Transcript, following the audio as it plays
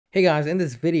Hey guys, in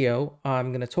this video, I'm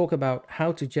going to talk about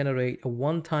how to generate a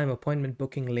one-time appointment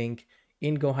booking link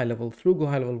in GoHighLevel through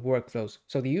GoHighLevel workflows.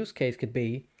 So the use case could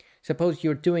be, suppose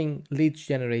you're doing leads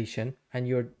generation and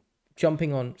you're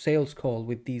jumping on sales call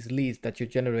with these leads that you're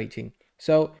generating.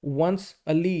 So once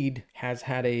a lead has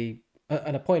had an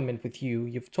appointment with you,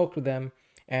 you've talked to them,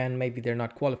 and maybe they're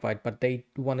not qualified, but they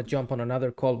want to jump on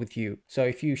another call with you. So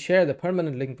if you share the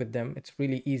permanent link with them, it's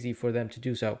really easy for them to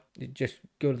do so. You just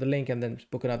go to the link and then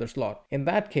book another slot. In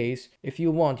that case, if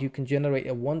you want, you can generate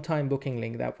a one-time booking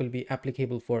link that will be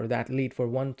applicable for that lead for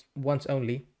once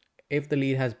only. If the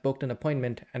lead has booked an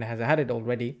appointment and has had it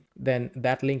already, then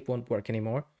that link won't work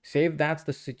anymore. Say if that's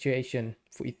the situation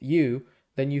for you,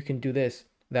 then you can do this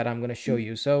that I'm going to show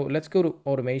you. So let's go to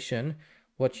automation.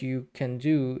 What you can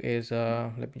do is,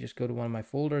 let me just go to one of my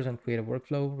folders and create a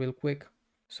workflow real quick.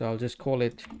 So I'll just call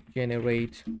it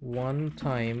generate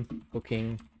one-time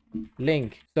booking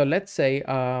link. So let's say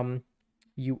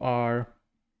you are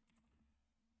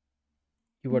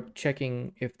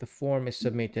checking if the form is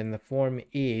submitted, and the form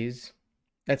is,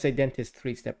 let's say, dentist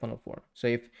 3-step funnel form. So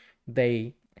if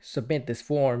they submit this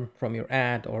form from your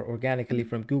ad or organically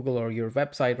from Google or your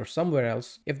website or somewhere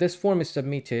else, if this form is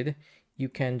submitted, you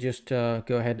can just go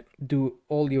ahead, do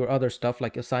all your other stuff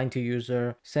like assign to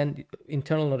user, send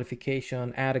internal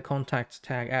notification, add a contacts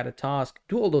tag, add a task,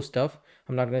 do all those stuff.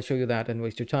 I'm not going to show you that and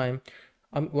waste your time.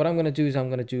 What I'm going to do is I'm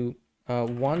going to do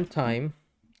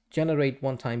generate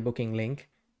one-time booking link.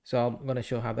 So I'm going to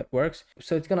show how that works.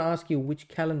 So it's going to ask you which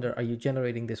calendar are you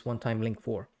generating this one-time link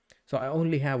for. So I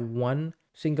only have one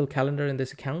single calendar in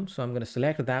this account. So I'm going to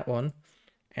select that one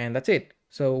and that's it.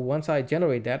 So once I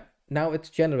generate that, now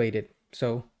it's generated.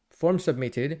 So form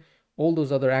submitted, all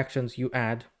those other actions you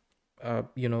add,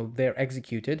 they're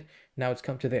executed. Now it's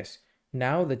come to this.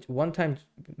 Now the one-time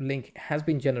link has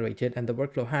been generated and the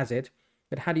workflow has it,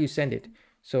 but how do you send it?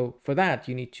 So for that,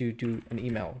 you need to do an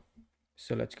email.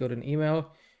 So let's go to an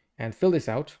email and fill this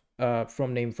out,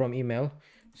 from name, from email.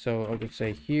 So I'll just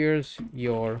say, here's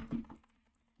your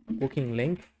booking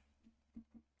link.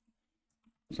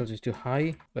 So I'll just do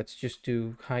hi. Let's just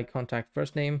do hi contact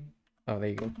first name. Oh, there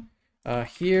you go.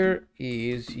 Here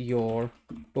is your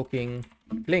booking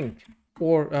link.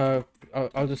 Or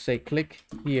I'll just say click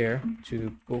here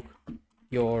to book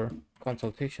your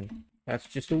consultation. That's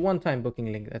just a one-time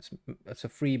booking link. That's a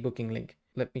free booking link.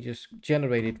 Let me just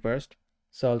generate it first.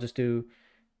 So I'll just do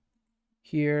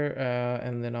here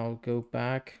and then I'll go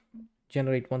back,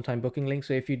 generate one-time booking link.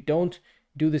 So if you don't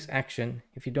do this action,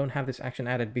 if you don't have this action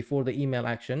added before the email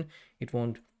action, it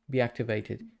won't be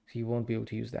activated. So you won't be able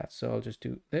to use that. So I'll just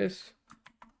do this,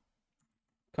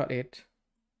 cut it,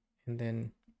 and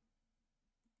then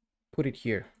put it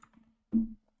here.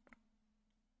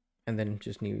 And then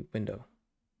just new window.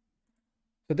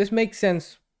 So this makes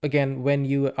sense again when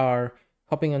you are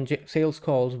hopping on sales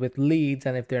calls with leads,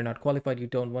 and if they're not qualified, you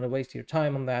don't want to waste your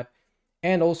time on that.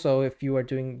 And also if you are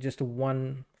doing just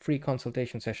one free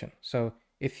consultation session. So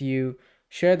if you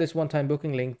share this one-time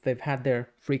booking link, they've had their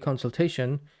free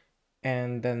consultation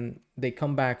and then they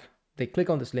come back, they click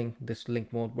on this link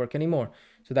won't work anymore.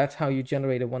 So that's how you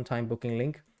generate a one-time booking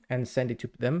link and send it to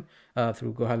them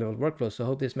through GoHighLevel workflows. So I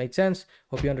hope this made sense.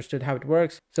 Hope you understood how it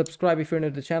works. Subscribe if you're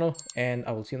new to the channel, and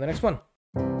I will see you in the next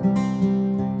one.